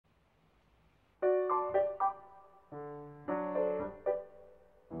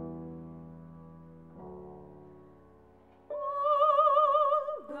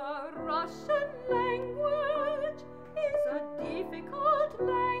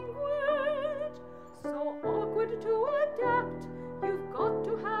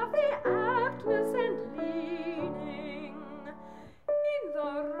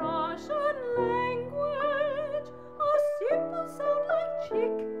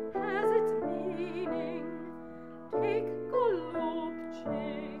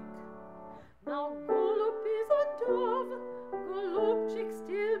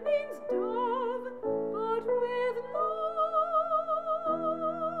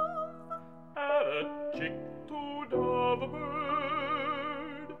of a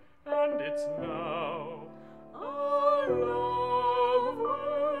bird, and it's now a love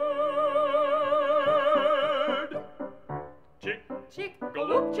word. Chick, Chick,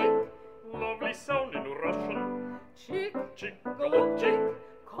 GOLOOPCHIK, lovely sound in Russian. chick, Chick, GOLOOPCHIK, GOLOOPCHIK,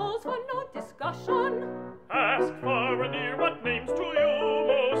 calls for no discussion. ask far and near what names to you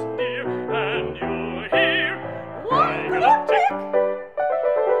most dear, and you'll hear Why, GOLOOPCHIK.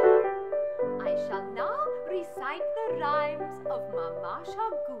 I shall now recite the rhymes of Mamasha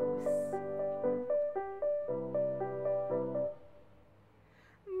Goose.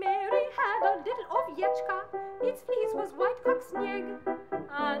 Mary had a little owieczka, its fleece was white jak śnieg,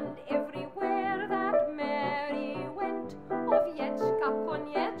 and everywhere that Mary went, owieczka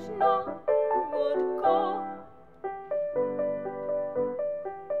koniecznie would go.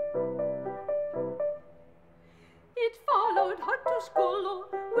 It followed her to school,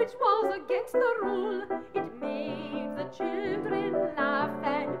 which was against the rule. It made the children laugh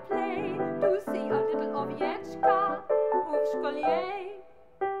and play to see a little owieczka w szkole.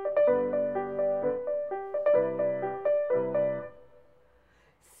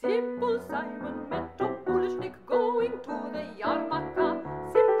 Simple Simon met a Bulischnik going to the yarmulke.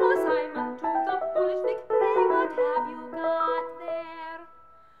 Simple Simon to the Bulischnik, pray what have you got there?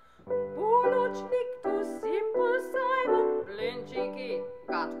 Bulischnik to Simple Simon, Blinchiki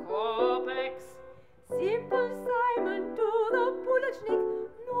got kopecks. Simple Simon to the Bulischnik,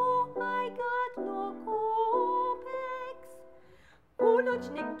 no, I got no kopecks.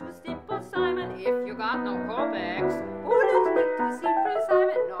 Bulischnik to Simple Simon, if you got no kopecks. Bulischnik to Simple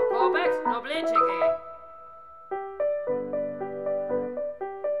Simon, no kopecks, no Blinchiki.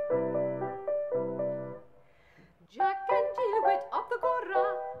 Jack and Jill went up the Gora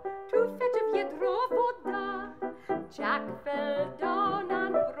to fetch a wiedro woda. Jack fell down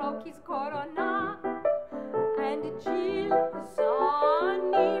and broke his corona, and Jill saw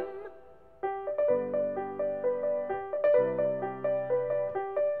him.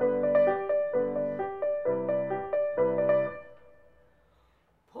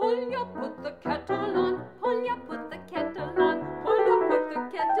 Polya, put the kettle on. Polya, put the kettle on. Polya, put the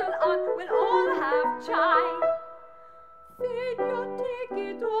kettle on. We'll all have chai. Fedya, take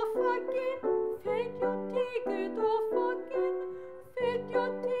it off again. Fedya, take it off again. Fedya,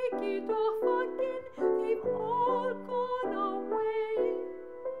 take it off again. They've all gone away.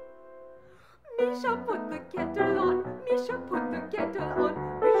 Misha, put the kettle on. Misha, put the kettle on.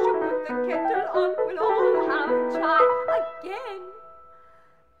 Misha, put the kettle on. We'll all have chai again.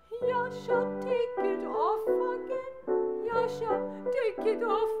 Yasha, take it off again. Yasha, take it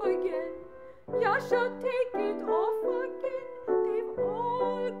off again. Yasha, take it off again. They've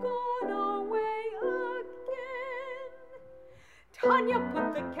all gone away again. Tanya, put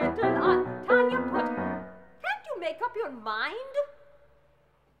the kettle on. Tanya, put. Can't you make up your mind?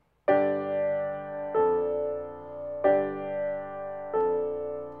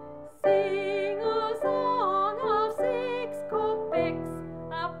 Sing a song of 6 kopecks,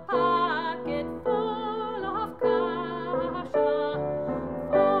 a pocket full of kasha,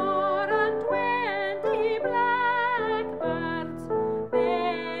 24 blackbirds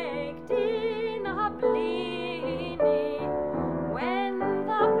baked in a blini. When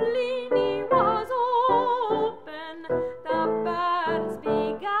the blini was open, the birds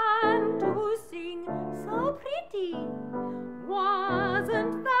began to sing so pretty.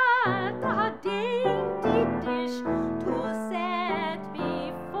 Wasn't that a dainty dish to set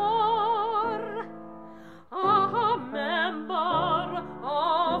before a member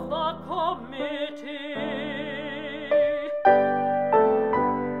of the committee?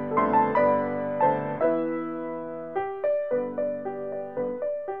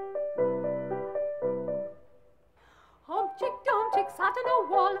 Hump-chick sat on a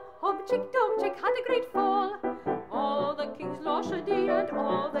wall. Hump-chick had a great fall. All the king's loshady and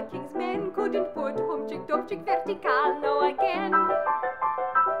all the king's men couldn't put Hump-chick vertical now again.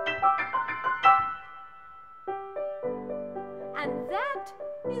 And that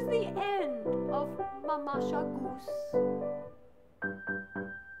is the end of Mamasha Goose.